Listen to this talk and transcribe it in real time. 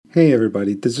Hey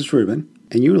everybody, this is Ruben,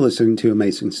 and you're listening to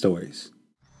Amazing Stories.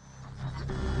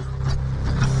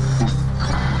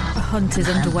 A hunt is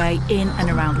underway in and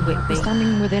around Whitby. We're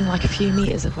standing within like a few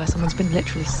metres of where someone's been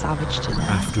literally savaged to death.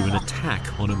 After an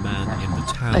attack on a man in the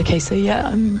town. Okay, so yeah,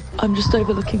 I'm just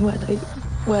overlooking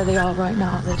where they are right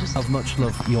now. They're just of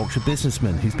much-loved Yorkshire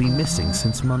businessman who's been missing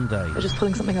since Monday. They're just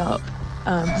pulling something up.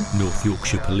 North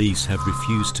Yorkshire police have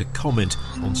refused to comment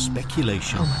on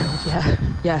speculation. Oh my god,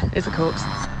 yeah, it's a corpse.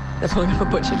 They're pulling up a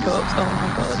butchered corpse. Oh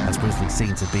my god. As grisly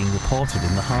scenes are being reported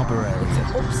in the harbour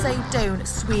area. Upside down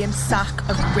swaying sack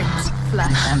of ripped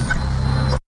flesh.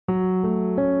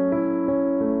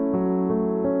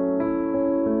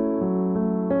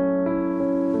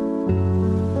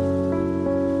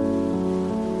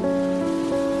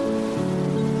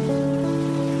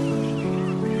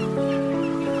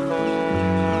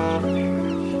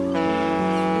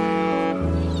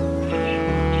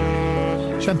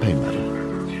 Champagne, madam.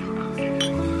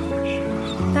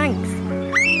 Thanks.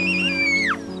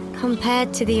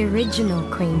 Compared to the original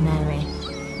Queen Mary,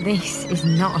 this is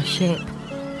not a ship.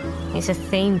 It's a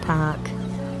theme park.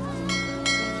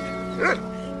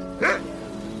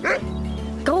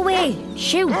 Go away!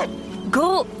 Shoo!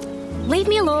 Go! Leave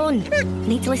me alone! I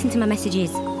need to listen to my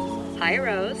messages. Hi,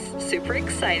 Rose. Super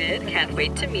excited. Can't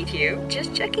wait to meet you.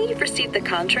 Just checking you've received the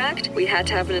contract. We had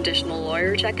to have an additional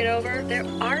lawyer check it over. There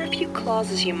are a few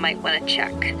clauses you might want to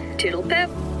check. Toodle pip.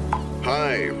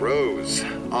 Hi, Rose.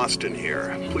 Austin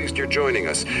here. Pleased you're joining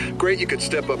us. Great you could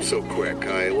step up so quick.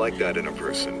 I like that in a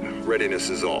person. Readiness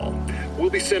is all.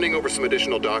 We'll be sending over some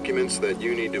additional documents that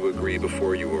you need to agree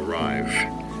before you arrive.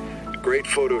 Great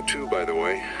photo too, by the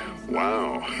way.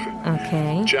 Wow.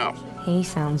 Okay. Ciao. He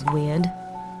sounds weird.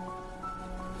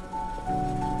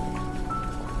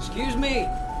 Excuse me.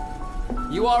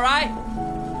 You all right?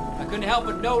 I couldn't help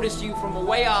but notice you from a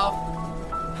way off.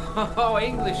 Oh,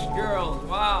 English girls,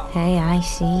 wow. Hey, I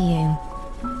see you.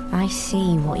 I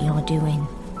see what you're doing.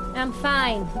 I'm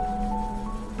fine.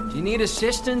 Do you need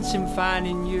assistance in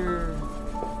finding your...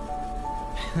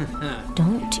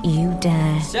 Don't you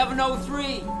dare.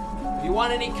 703. If you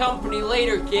want any company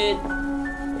later, kid.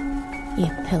 You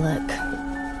pillock.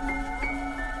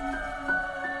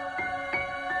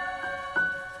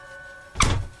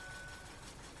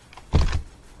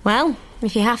 Well,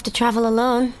 if you have to travel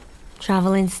alone,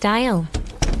 travel in style.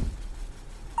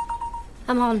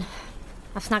 I'm on.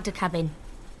 I've snagged a cabin.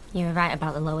 You were right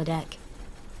about the lower deck.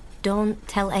 Don't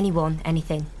tell anyone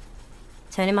anything.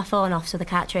 Turning my phone off so they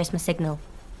can't trace my signal.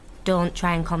 Don't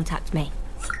try and contact me.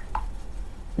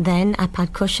 Then I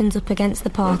pad cushions up against the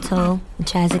porthole and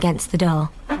chairs against the door.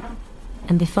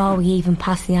 And before we even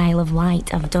pass the Isle of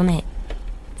Wight, I've done it.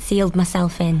 Sealed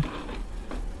myself in.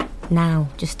 Now,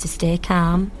 just to stay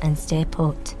calm and stay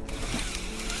put.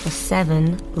 For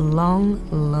 7 long,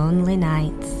 lonely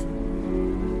nights.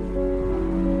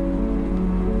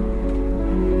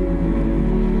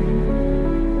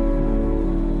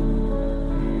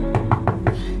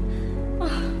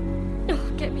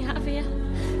 Oh, get me out of here.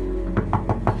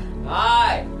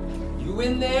 Hi. You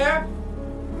in there?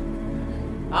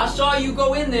 I saw you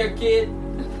go in there, kid.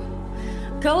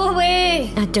 Go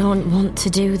away! I don't want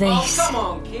to do this. Oh, come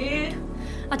on, kid.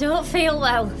 I don't feel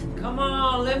well. Come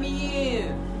on, let me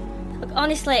in. Look,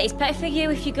 honestly, it's better for you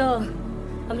if you go.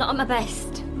 I'm not at my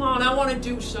best. Come on, I want to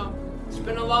do something. It's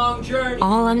been a long journey.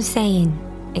 All I'm saying,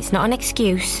 it's not an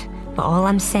excuse, but all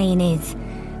I'm saying is,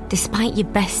 despite your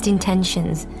best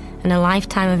intentions and a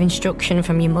lifetime of instruction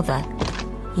from your mother,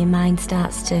 your mind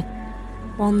starts to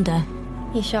wander.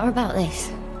 You sure about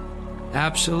this?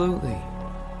 Absolutely.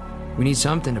 We need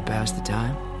something to pass the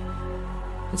time.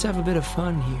 Let's have a bit of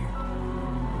fun here.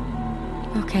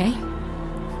 Okay.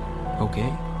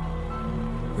 Okay?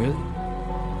 Really?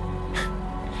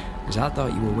 Because I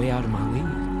thought you were way out of my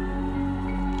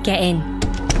league. Get in.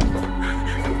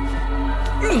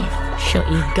 Shut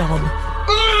your gob.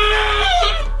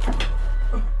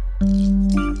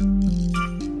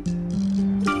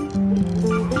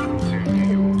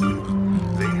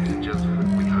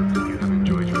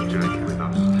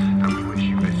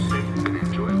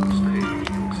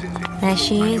 There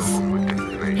she is.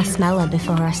 I smell her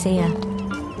before I see her.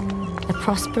 A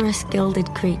prosperous,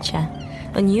 gilded creature,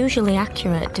 unusually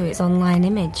accurate to its online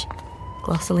image.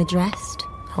 Glossily dressed,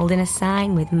 holding a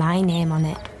sign with my name on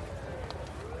it.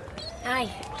 Hi,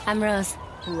 I'm Rose.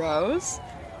 Rose?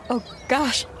 Oh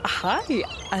gosh, hi.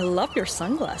 I love your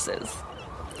sunglasses.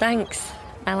 Thanks.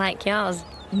 I like yours.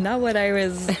 Not what I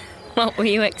was... What were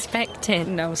you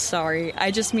expecting? No, sorry.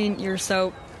 I just mean you're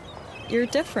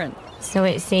different. So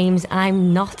it seems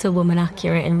I'm not a woman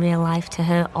accurate in real life to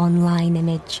her online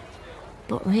image.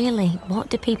 But really, what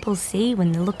do people see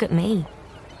when they look at me?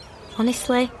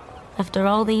 Honestly, after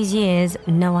all these years,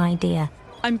 no idea.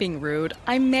 I'm being rude.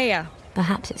 I'm Maya.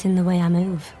 Perhaps it's in the way I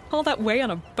move. All that way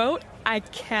on a boat? I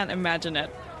can't imagine it.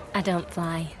 I don't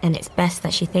fly. And it's best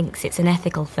that she thinks it's an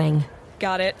ethical thing.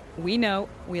 Got it. We know.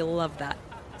 We love that.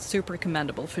 Super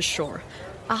commendable, for sure.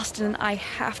 Austin and I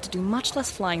have to do much less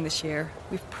flying this year.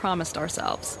 We've promised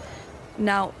ourselves.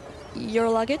 Now, your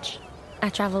luggage? I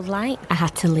travelled light. I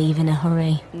had to leave in a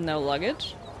hurry. No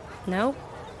luggage? No.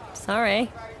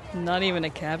 Sorry. Not even a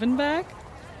cabin bag?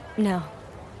 No.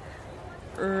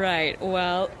 Right,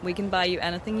 well, we can buy you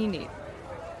anything you need.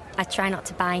 I try not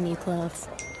to buy new clothes.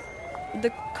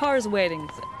 The car's waiting.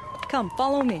 Come,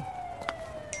 follow me.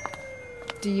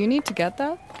 Do you need to get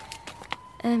that?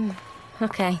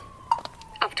 Okay.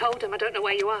 I've told them I don't know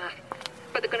where you are,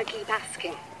 but they're going to keep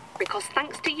asking. Because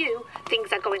thanks to you,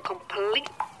 things are going complete...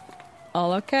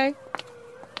 All okay?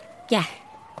 Yeah,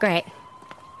 great.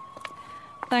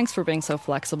 Thanks for being so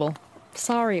flexible.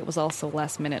 Sorry it was all so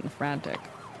last minute and frantic.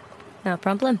 No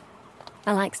problem.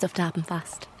 I like stuff to happen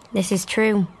fast. This is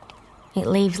true. It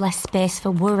leaves less space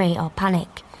for worry or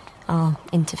panic or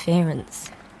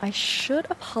interference. I should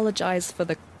apologize for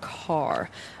the car.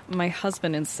 My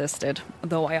husband insisted,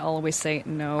 though I always say,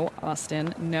 no,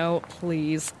 Austin, no,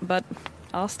 please. But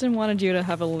Austin wanted you to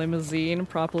have a limousine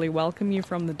properly welcome you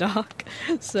from the dock,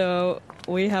 so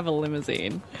we have a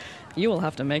limousine. You will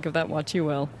have to make of that what you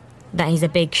will. That he's a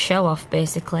big show-off,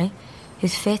 basically,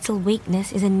 whose fatal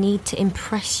weakness is a need to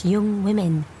impress young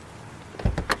women.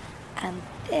 And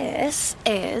this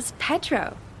is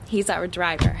Pedro. He's our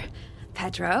driver.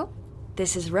 Pedro,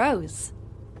 this is Rose.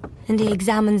 And he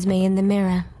examines me in the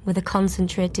mirror with a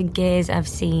concentrated gaze I've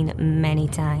seen many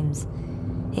times.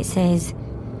 It says,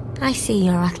 I see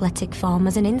your athletic form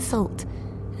as an insult,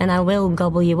 and I will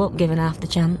gobble you up given half the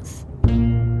chance.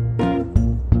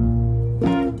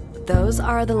 Those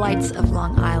are the lights of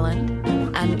Long Island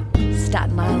and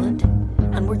Staten Island,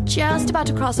 and we're just about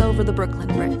to cross over the Brooklyn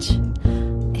Bridge.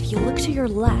 If you look to your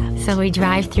left... So we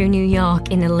drive through New York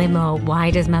in a limo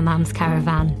wide as my mum's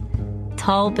caravan.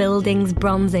 Tall buildings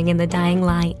bronzing in the dying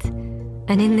light.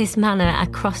 And in this manner I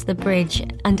cross the bridge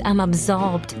and am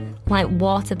absorbed, like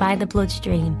water by the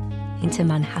bloodstream, into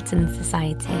Manhattan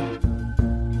society.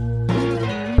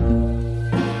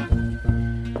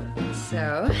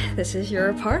 So, this is your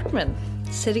apartment.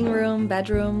 Sitting room,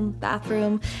 bedroom,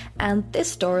 bathroom, and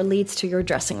this door leads to your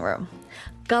dressing room.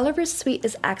 Gulliver's suite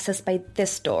is accessed by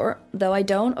this door, though I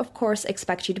don't, of course,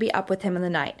 expect you to be up with him in the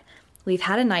night. We've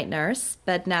had a night nurse,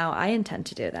 but now I intend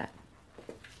to do that.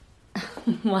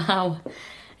 Wow,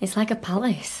 it's like a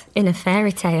palace in a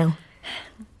fairy tale.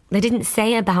 They didn't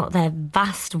say about their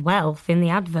vast wealth in the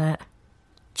advert,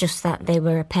 just that they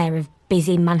were a pair of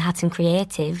busy Manhattan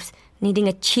creatives needing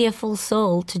a cheerful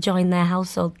soul to join their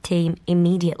household team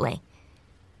immediately.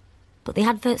 But the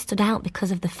advert stood out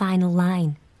because of the final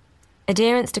line.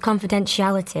 Adherence to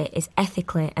confidentiality is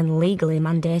ethically and legally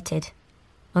mandated.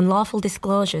 Unlawful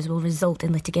disclosures will result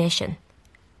in litigation.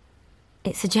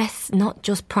 It suggests not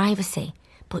just privacy,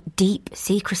 but deep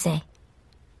secrecy.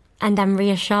 And I'm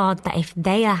reassured that if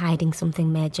they are hiding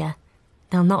something major,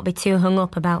 they'll not be too hung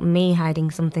up about me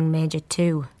hiding something major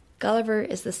too. Gulliver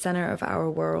is the center of our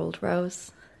world,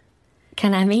 Rose.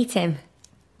 Can I meet him?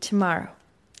 Tomorrow.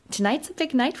 Tonight's a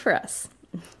big night for us.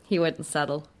 He wouldn't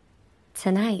settle.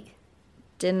 Tonight?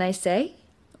 Didn't I say?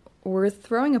 We're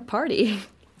throwing a party,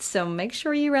 so make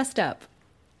sure you rest up.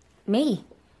 Me?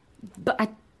 But I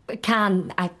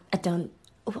don't...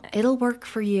 It'll work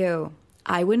for you.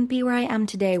 I wouldn't be where I am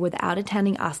today without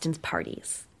attending Austin's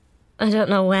parties. I don't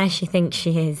know where she thinks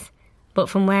she is, but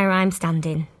from where I'm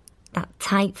standing, that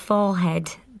tight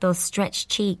forehead, those stretched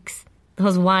cheeks,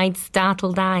 those wide,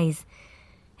 startled eyes,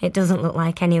 it doesn't look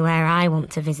like anywhere I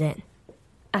want to visit.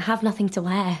 I have nothing to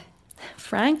wear.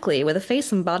 Frankly, with a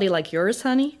face and body like yours,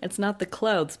 honey, it's not the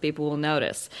clothes people will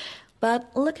notice.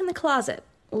 But look in the closet.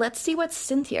 Let's see what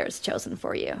Cynthia's chosen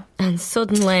for you. And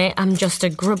suddenly, I'm just a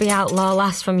grubby outlaw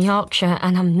lass from Yorkshire,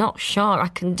 and I'm not sure I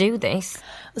can do this.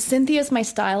 Cynthia's my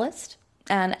stylist,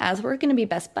 and as we're going to be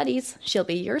best buddies, she'll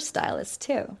be your stylist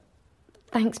too.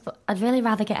 Thanks, but I'd really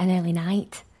rather get an early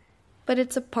night. But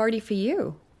it's a party for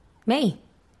you. Me?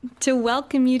 To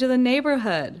welcome you to the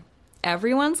neighborhood.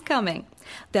 Everyone's coming.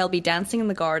 They'll be dancing in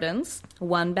the gardens,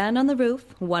 one band on the roof,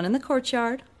 one in the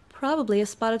courtyard, probably a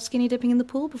spot of skinny dipping in the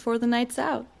pool before the night's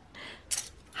out.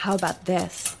 How about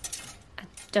this? I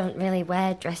don't really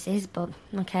wear dresses, but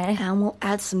okay. And we'll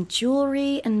add some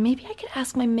jewelry, and maybe I could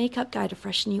ask my makeup guy to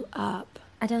freshen you up.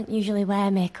 I don't usually wear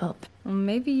makeup. Well,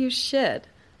 maybe you should.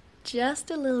 Just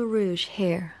a little rouge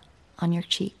here on your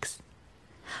cheeks.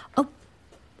 Oh,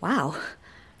 Wow,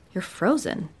 you're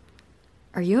frozen.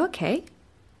 Are you okay?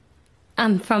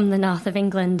 I'm from the north of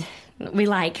England. We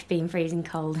like being freezing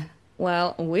cold.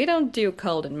 Well, we don't do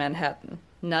cold in Manhattan.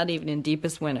 Not even in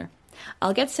deepest winter.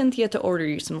 I'll get Cynthia to order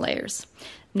you some layers.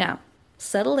 Now,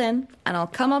 settle in, and I'll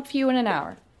come up for you in an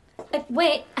hour.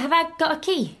 Wait, have I got a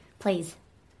key, please?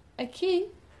 A key?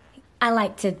 I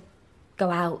like to go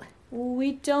out.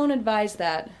 We don't advise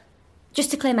that.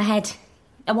 Just to clear my head.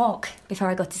 A walk before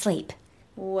I go to sleep.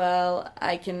 Well,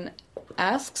 I can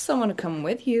ask someone to come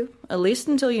with you, at least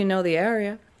until you know the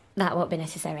area. That won't be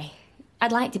necessary.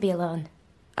 I'd like to be alone.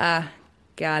 Ah,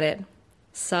 got it.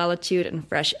 Solitude and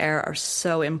fresh air are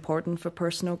so important for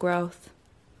personal growth.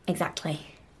 Exactly.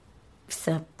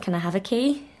 So, can I have a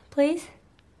key, please?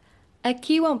 A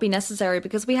key won't be necessary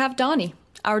because we have Donnie,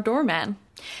 our doorman.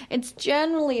 It's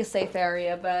generally a safe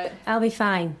area, but... I'll be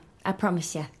fine. I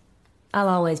promise you. I'll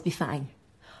always be fine.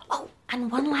 Oh,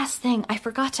 and one last thing I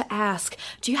forgot to ask.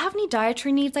 Do you have any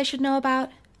dietary needs I should know about?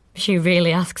 She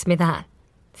really asks me that.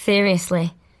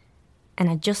 Seriously. And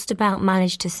I just about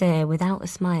managed to say without a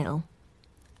smile,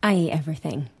 I eat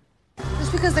everything.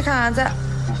 Just because they can't,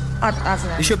 I don't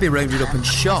know. They should be rounded up and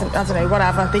shot. I don't know,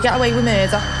 whatever. They get away with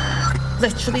murder.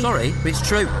 Literally. Sorry, but it's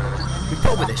true. We've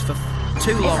put up with this for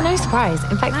too long. It's no surprise.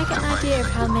 In fact, Can I get an idea of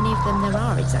how many of them there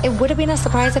are exactly? it would have been a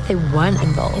surprise if they weren't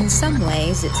involved. In some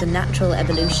ways, it's a natural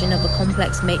evolution of a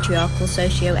complex matriarchal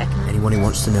socio-economic... Anyone who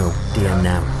wants to know, DM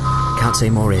now. Can't say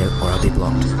more here or I'll be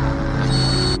blocked.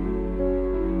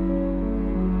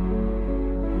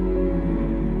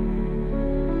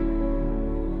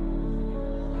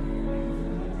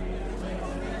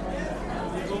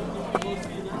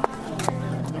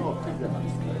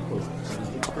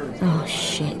 Oh,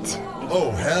 shit.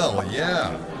 Oh, hell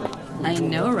yeah. I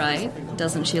know, right?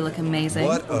 Doesn't she look amazing?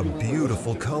 What a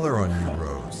beautiful color on you,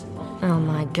 Rose. Oh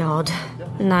my god.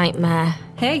 Nightmare.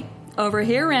 Hey, over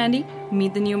here, Randy.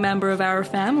 Meet the new member of our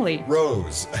family.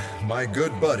 Rose, my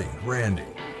good buddy, Randy.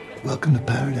 Welcome to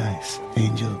paradise,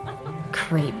 Angel.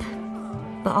 Creep.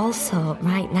 But also,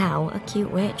 right now, a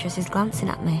cute waitress is glancing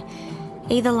at me.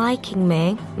 Either liking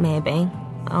me, maybe,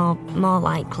 or more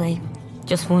likely,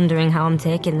 just wondering how I'm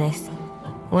taking this.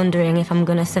 Wondering if I'm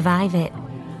gonna survive it.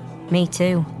 Me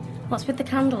too. What's with the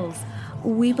candles?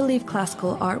 We believe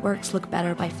classical artworks look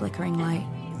better by flickering light.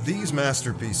 These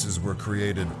masterpieces were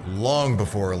created long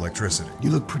before electricity.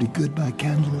 You look pretty good by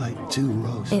candlelight, too,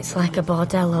 Rose. It's like a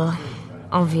bordello.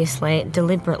 Obviously,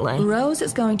 deliberately. Rose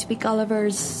is going to be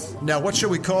Gulliver's... Now, what shall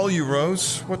we call you,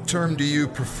 Rose? What term do you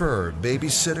prefer?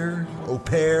 Babysitter? Au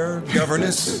pair?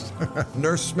 Governess?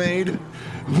 Nursemaid?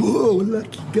 Whoa,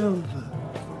 lucky Gulliver.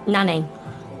 Nanny.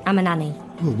 I'm a nanny.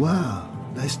 Oh, wow.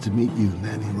 Nice to meet you,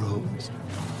 Nanny Rose.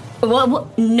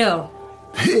 What? No.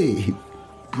 Hey,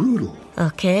 brutal.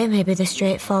 Okay, maybe the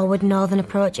straightforward northern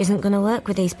approach isn't going to work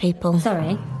with these people.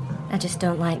 Sorry. I just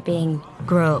don't like being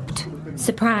groped.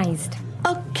 Surprised.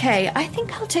 Okay, I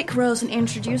think I'll take Rose and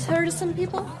introduce her to some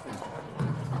people.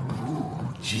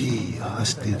 Gee,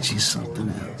 Austin, she's something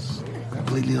else.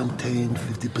 Completely untamed,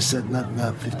 50% nut,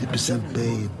 50%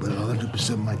 babe, but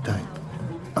 100% my type.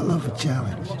 I love a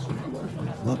challenge.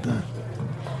 Well done.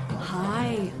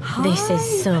 Hi. This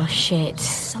is so shit.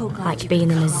 So glad like you being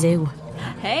could in a come. zoo.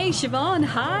 Hey, Siobhan,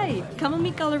 hi. Come and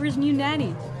meet Gulliver's new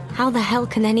nanny. How the hell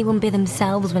can anyone be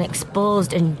themselves when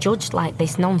exposed and judged like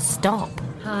this non-stop?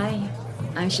 Hi,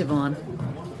 I'm Siobhan.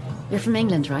 You're from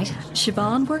England, right?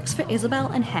 Siobhan works for Isabel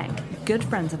and Hank, good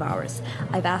friends of ours.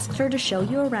 I've asked her to show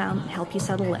you around and help you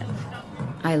settle in.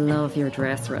 I love your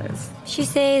dress, Rose. She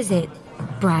says it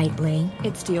brightly.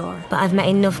 It's Dior. But I've met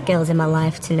enough girls in my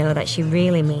life to know that she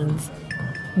really means,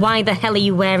 why the hell are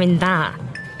you wearing that?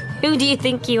 Who do you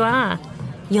think you are?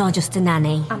 You're just a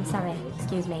nanny. I'm sorry,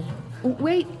 excuse me.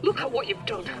 Wait. Look at what you've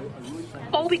done.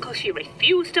 All because you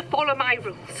refuse to follow my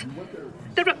rules.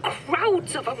 There are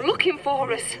crowds of them looking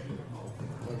for us.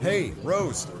 Hey,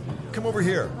 Rose, come over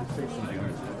here.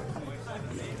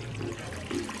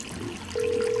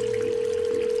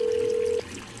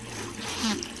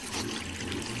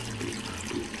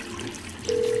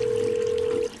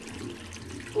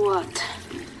 What?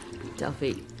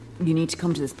 Delphi, you need to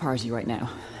come to this party right now.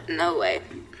 No way.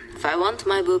 If I want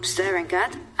my boobs staring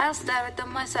at, I'll stare at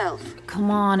them myself.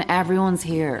 Come on, everyone's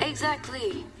here.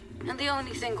 Exactly. And the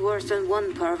only thing worse than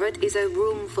one pervert is a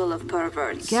room full of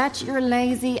perverts. Get your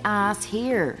lazy ass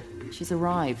here. She's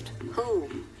arrived. Who?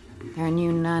 Their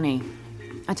new nanny.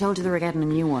 I told you they were getting a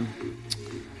new one.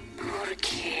 Poor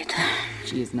kid.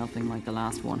 She is nothing like the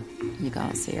last one. You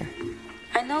gotta see her.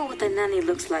 I know what a nanny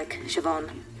looks like, Siobhan.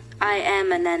 I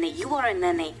am a nanny. You are a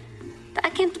nanny. The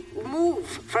can't move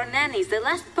for nannies. The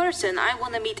last person I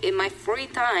want to meet in my free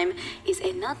time is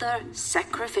another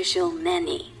sacrificial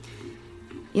nanny.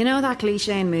 You know that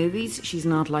cliche in movies, she's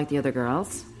not like the other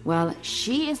girls? Well,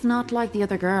 she is not like the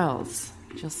other girls.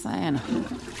 Just saying.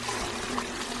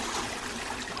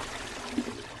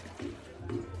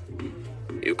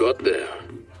 You got there.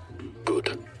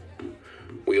 Good.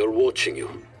 We are watching you.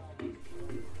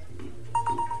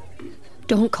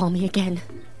 Don't call me again.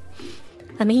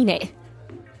 I mean it.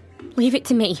 Leave it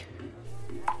to me.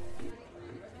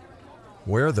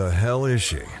 Where the hell is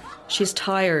she? She's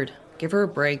tired. Give her a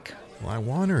break. Well, I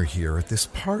want her here at this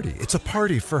party. It's a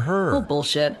party for her. Oh,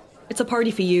 bullshit. It's a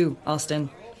party for you, Austin.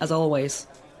 As always.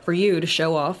 For you to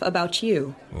show off about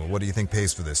you. Well, what do you think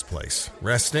pays for this place?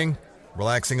 Resting?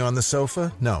 Relaxing on the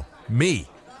sofa? No. Me.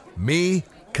 Me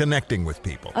connecting with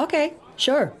people. Okay,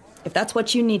 sure. If that's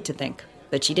what you need to think.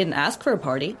 But she didn't ask for a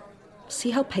party.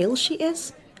 See how pale she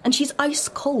is? And she's ice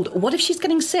cold. What if she's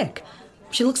getting sick?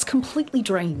 She looks completely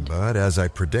drained. But as I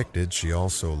predicted, she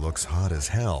also looks hot as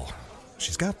hell.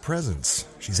 She's got presence.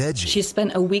 She's edgy. She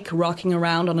spent a week rocking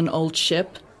around on an old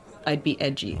ship. I'd be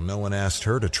edgy. Well, no one asked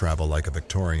her to travel like a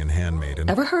Victorian handmaiden.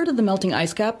 Ever heard of the melting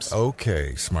ice caps?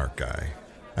 Okay, smart guy.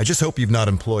 I just hope you've not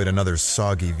employed another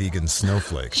soggy vegan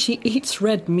snowflake. She eats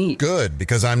red meat. Good,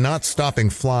 because I'm not stopping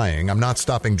flying, I'm not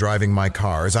stopping driving my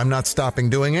cars, I'm not stopping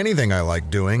doing anything I like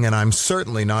doing, and I'm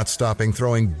certainly not stopping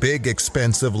throwing big,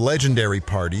 expensive, legendary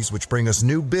parties which bring us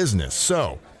new business.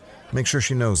 So, make sure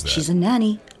she knows that. She's a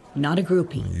nanny, not a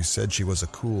groupie. You said she was a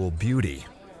cool beauty.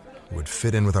 Would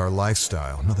fit in with our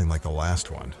lifestyle, nothing like the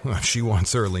last one. She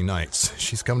wants early nights.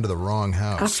 She's come to the wrong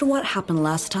house. After what happened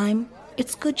last time,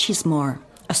 it's good she's more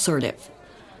assertive.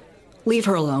 Leave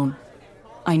her alone.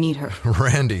 I need her.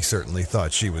 Randy certainly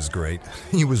thought she was great.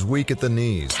 He was weak at the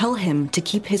knees. Tell him to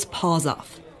keep his paws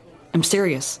off. I'm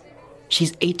serious.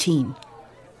 She's 18.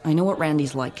 I know what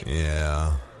Randy's like.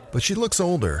 Yeah, but she looks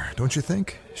older, don't you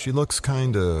think? She looks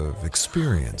kind of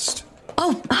experienced.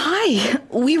 Oh, hi.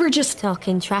 We were just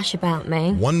talking trash about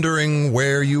me. Wondering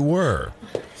where you were.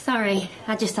 Sorry,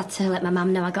 I just had to let my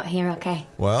mum know I got here okay.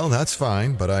 Well, that's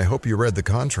fine, but I hope you read the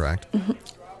contract.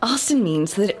 Austin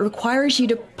means that it requires you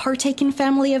to partake in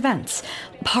family events.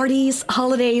 Parties,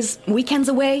 holidays, weekends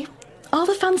away, all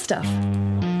the fun stuff.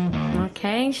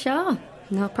 Okay, sure.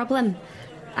 No problem.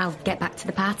 I'll get back to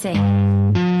the party.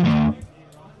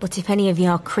 But if any of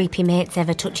your creepy mates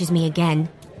ever touches me again,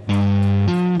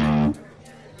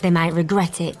 they might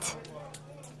regret it.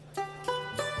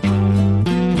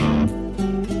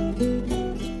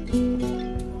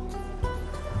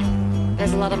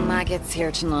 There's a lot of maggots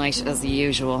here tonight, as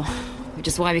usual. Which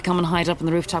is why we come and hide up in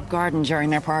the rooftop garden during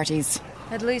their parties.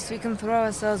 At least we can throw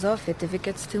ourselves off it if it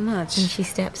gets too much. And she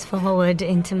steps forward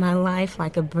into my life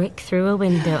like a brick through a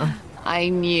window. I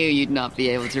knew you'd not be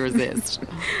able to resist.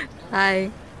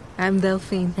 Hi, I'm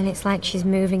Delphine. And it's like she's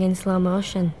moving in slow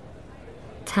motion.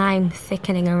 Time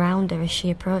thickening around her as she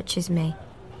approaches me,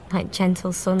 like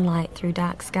gentle sunlight through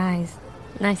dark skies.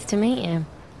 Nice to meet you.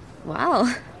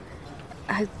 Wow.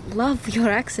 I love your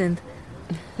accent.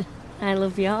 I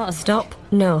love yours. Stop.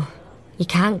 No. You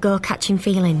can't go catching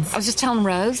feelings. I was just telling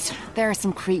Rose, there are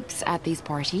some creeps at these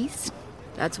parties.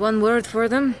 That's one word for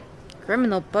them.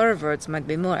 Criminal perverts might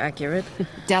be more accurate.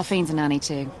 Delphine's a nanny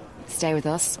too. Stay with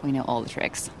us, we know all the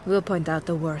tricks. We'll point out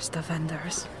the worst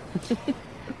offenders.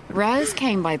 Rose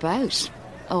came by boat,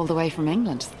 all the way from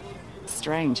England.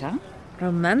 Strange, huh?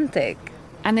 Romantic.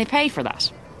 And they pay for that.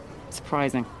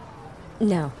 Surprising.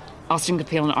 No. Austin could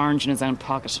peel an orange in his own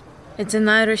pocket. It's an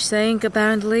Irish saying,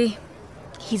 apparently.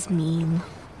 He's mean.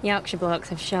 Yorkshire blokes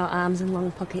have short arms and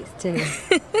long pockets too.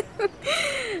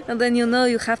 And then you know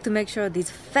you have to make sure these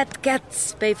fat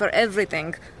cats pay for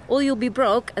everything, or you'll be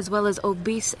broke as well as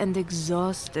obese and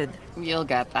exhausted. You'll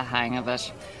get the hang of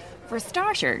it. For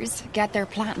starters, get their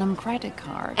platinum credit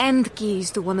card. And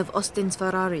keys to one of Austin's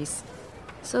Ferraris.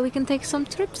 So we can take some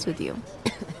trips with you.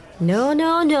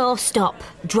 No, stop.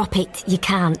 Drop it. You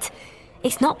can't.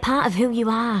 It's not part of who you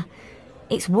are.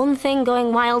 It's one thing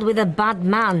going wild with a bad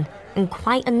man, and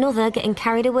quite another getting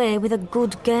carried away with a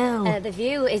good girl. The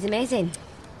view is amazing.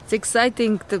 It's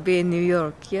exciting to be in New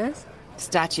York, yes?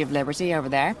 Statue of Liberty over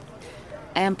there.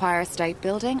 Empire State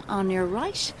Building on your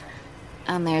right.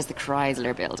 And there's the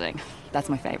Chrysler Building. That's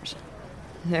my favourite.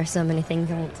 There are so many things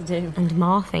I want to do. And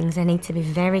more things I need to be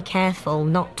very careful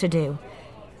not to do.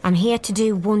 I'm here to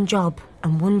do one job,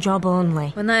 and one job only.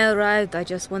 When I arrived, I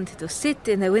just wanted to sit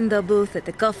in a window booth at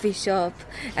the coffee shop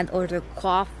and order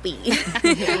coffee.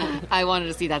 I wanted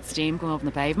to see that steam come up from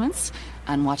the pavements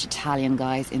and watch Italian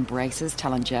guys in braces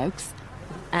telling jokes.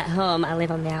 At home, I live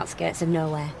on the outskirts of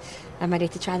nowhere. I'm ready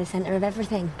to try the centre of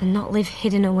everything and not live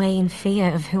hidden away in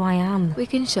fear of who I am. We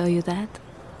can show you that.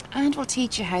 And we'll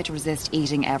teach you how to resist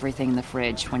eating everything in the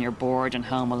fridge when you're bored and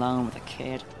home alone with a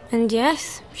kid. And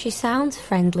yes, she sounds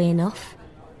friendly enough,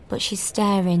 but she's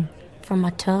staring from my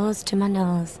toes to my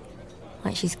nose,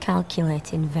 like she's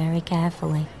calculating very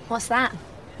carefully. What's that?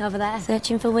 Over there?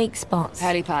 Searching for weak spots.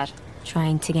 Helipad.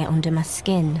 Trying to get under my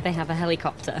skin. They have a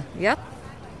helicopter. Yep.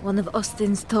 One of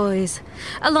Austin's toys.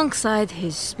 Alongside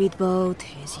his speedboat,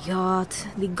 his yacht,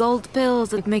 the gold pills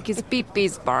that make his pee-pee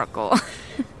sparkle.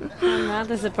 I'm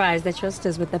rather surprised they trust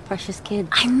us with their precious kids.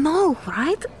 I know,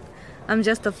 right? I'm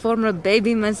just a former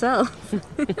baby myself.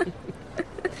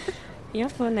 You're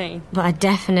funny. But I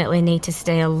definitely need to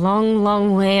stay a long,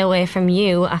 long way away from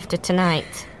you after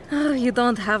tonight. Oh, you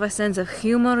don't have a sense of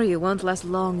humor, you won't last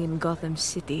long in Gotham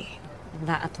City.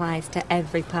 That applies to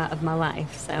every part of my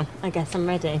life, so I guess I'm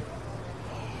ready.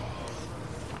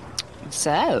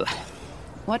 So,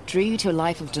 what drew you to a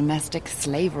life of domestic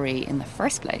slavery in the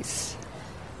first place?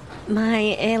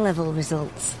 My A-level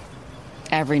results.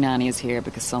 Every nanny is here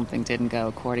because something didn't go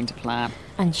according to plan.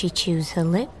 And she chews her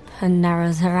lip and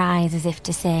narrows her eyes as if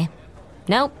to say,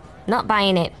 "Nope, not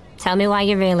buying it. Tell me why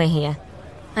you're really here."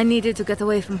 I needed to get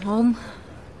away from home.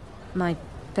 My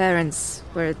parents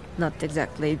were not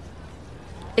exactly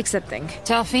accepting.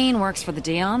 Delphine works for the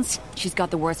Dions. She's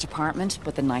got the worst apartment,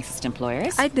 but the nicest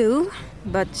employers. I do,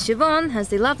 but Siobhan has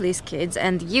the loveliest kids,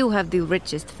 and you have the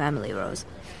richest family, Rose.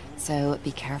 So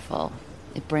be careful.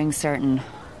 It brings certain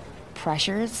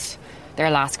pressures.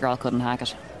 Their last girl couldn't hack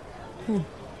it.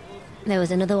 There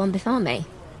was another one before me.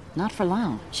 Not for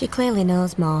long. She clearly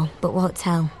knows more, but won't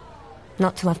tell.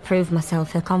 Not till I've proved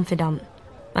myself her confidant.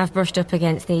 I've brushed up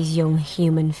against these young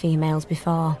human females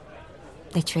before.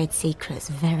 They trade secrets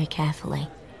very carefully.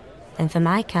 And for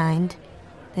my kind,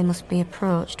 they must be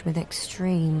approached with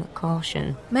extreme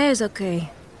caution. Maya's okay.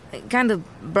 Kind of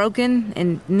broken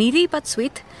and needy, but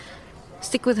sweet.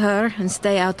 Stick with her and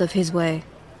stay out of his way.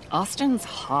 Austin's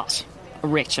hot.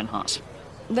 Rich and hot.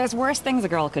 There's worse things a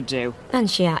girl could do. And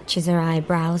she arches her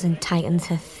eyebrows and tightens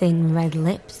her thin red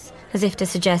lips, as if to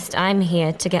suggest I'm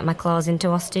here to get my claws into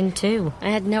Austin too. I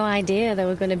had no idea they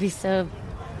were going to be so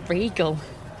regal.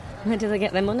 Where do they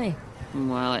get their money?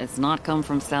 Well, it's not come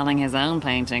from selling his own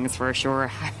paintings, for sure.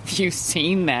 Have you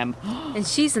seen them? And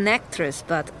she's an actress,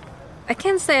 but I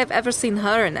can't say I've ever seen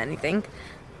her in anything.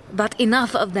 But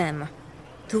enough of them.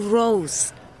 To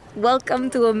Rose. Welcome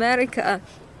to America.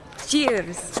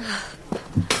 Cheers.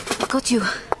 I've got you.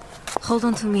 Hold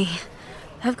on to me.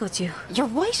 I've got you. You're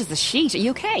white as a sheet. Are you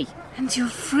okay? And you're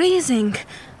freezing.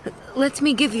 Let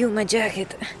me give you my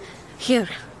jacket. Here.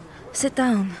 Sit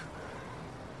down.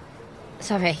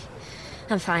 Sorry.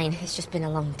 I'm fine. It's just been a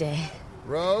long day.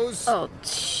 Rose? Oh,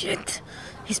 shit.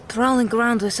 He's prowling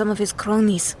around with some of his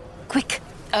cronies. Quick.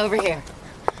 Over here.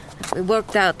 We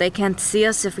worked out they can't see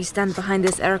us if we stand behind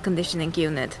this air conditioning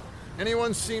unit.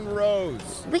 Anyone seen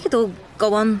Rose? We could all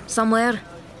go on somewhere.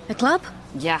 A club?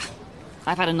 Yeah.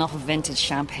 I've had enough of vintage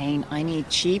champagne. I need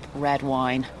cheap red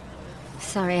wine.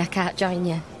 Sorry, I can't join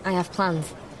you. I have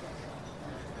plans.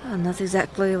 Oh, not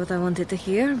exactly what I wanted to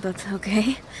hear, but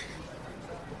okay.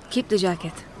 Keep the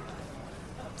jacket.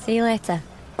 See you later.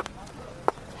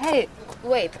 Hey,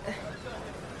 wait.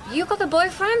 You got a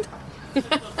boyfriend?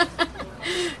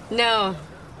 No,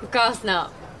 of course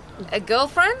not. A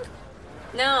girlfriend?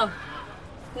 No,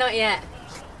 not yet.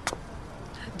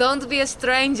 Don't be a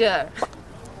stranger.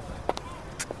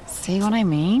 See what I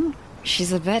mean?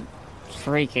 She's a bit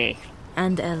freaky.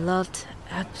 And a lot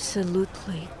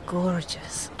absolutely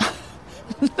gorgeous.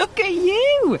 Look at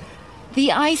you!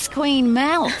 The Ice Queen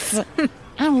melts.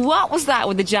 And what was that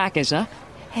with the jacket, huh?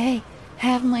 Hey,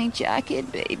 have my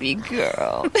jacket, baby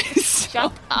girl.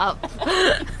 Shut up.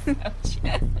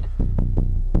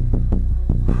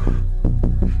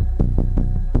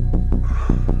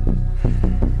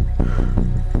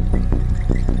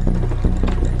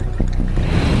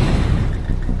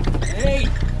 Hey!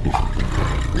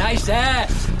 Nice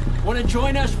ass! Want to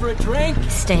join us for a drink?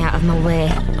 Stay out of my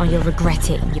way, or you'll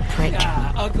regret it, you prick.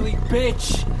 Ah, ugly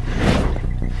bitch!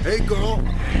 Hey, girl.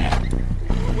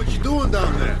 What you doing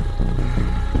down there?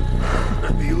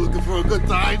 Are you looking for a good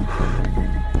time?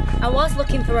 I was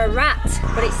looking for a rat,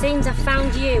 but it seems I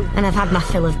found you. And I've had my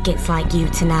fill of gits like you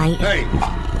tonight. Hey,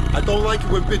 I don't like it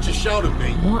when bitches shout at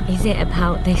me. What is it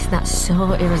about this that's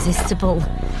so irresistible?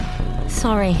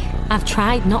 Sorry, I've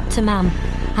tried not to, ma'am.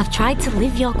 I've tried to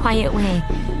live your quiet way,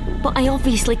 but I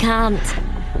obviously can't.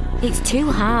 It's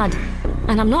too hard,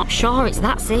 and I'm not sure it's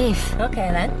that safe.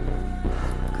 Okay, then.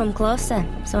 Come closer,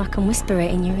 so I can whisper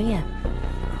it in your ear.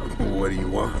 What do you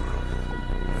want?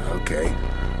 Okay.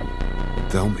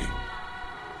 Tell me.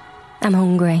 I'm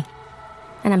hungry.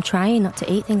 And I'm trying not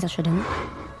to eat things I shouldn't.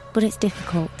 But it's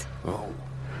difficult. Oh.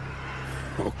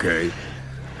 Okay.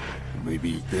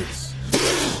 Maybe eat this.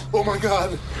 Oh my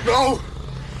God! No!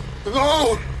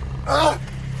 No! Help!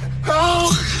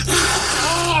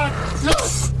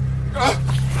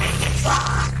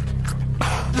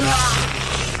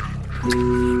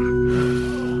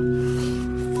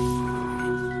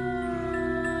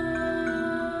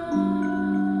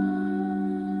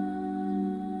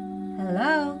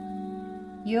 Hello?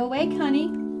 You awake, honey?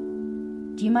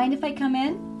 Do you mind if I come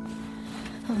in?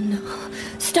 Oh no.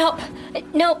 Stop!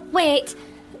 No, wait!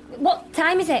 What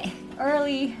time is it?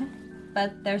 Early.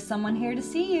 But there's someone here to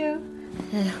see you.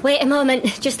 Wait a moment.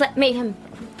 Just let me...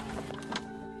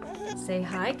 Say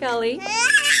hi, Gully.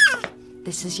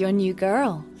 This is your new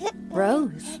girl,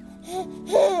 Rose.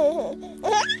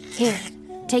 Here,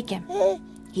 take him.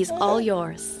 He's all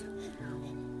yours.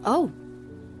 Oh,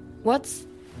 what's...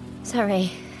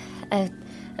 Sorry. I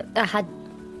had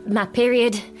my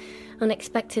period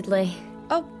unexpectedly.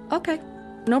 Oh, okay.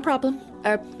 No problem.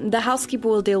 The housekeeper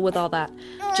will deal with all that.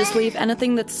 Just leave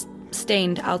anything that's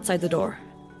stained outside the door.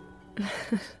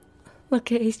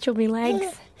 Look at his chubby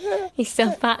legs. He's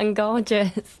so fat and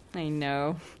gorgeous. I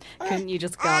know. Couldn't you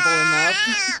just gobble him up?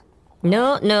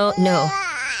 No.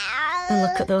 And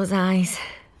look at those eyes.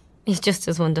 He's just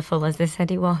as wonderful as they said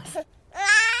he was.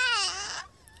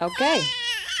 Okay.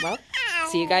 Well,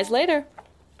 see you guys later.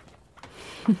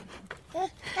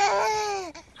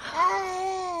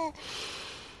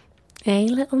 Hey,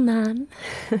 little man.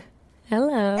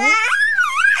 Hello.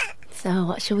 So,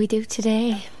 what shall we do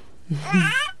today?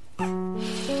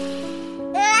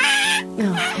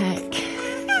 Oh, heck.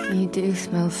 You do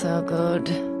smell so good.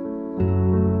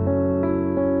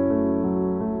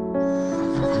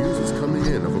 News is coming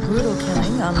in of a brutal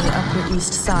killing on the Upper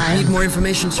East Side. Need more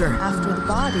information, sir. After the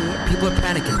body... People are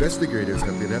panicking. Investigators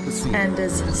have been at the scene. And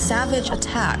as savage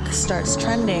attack starts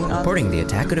trending on... Reporting the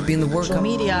attack could have been the work social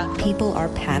media. People are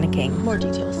panicking. More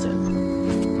details soon.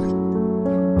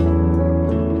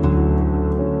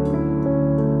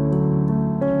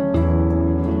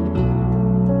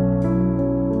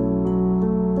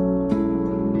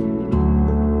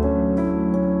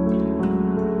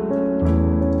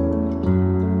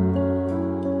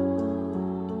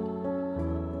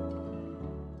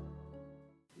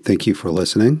 Thank you for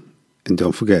listening, and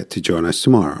don't forget to join us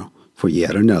tomorrow for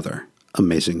yet another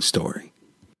amazing story.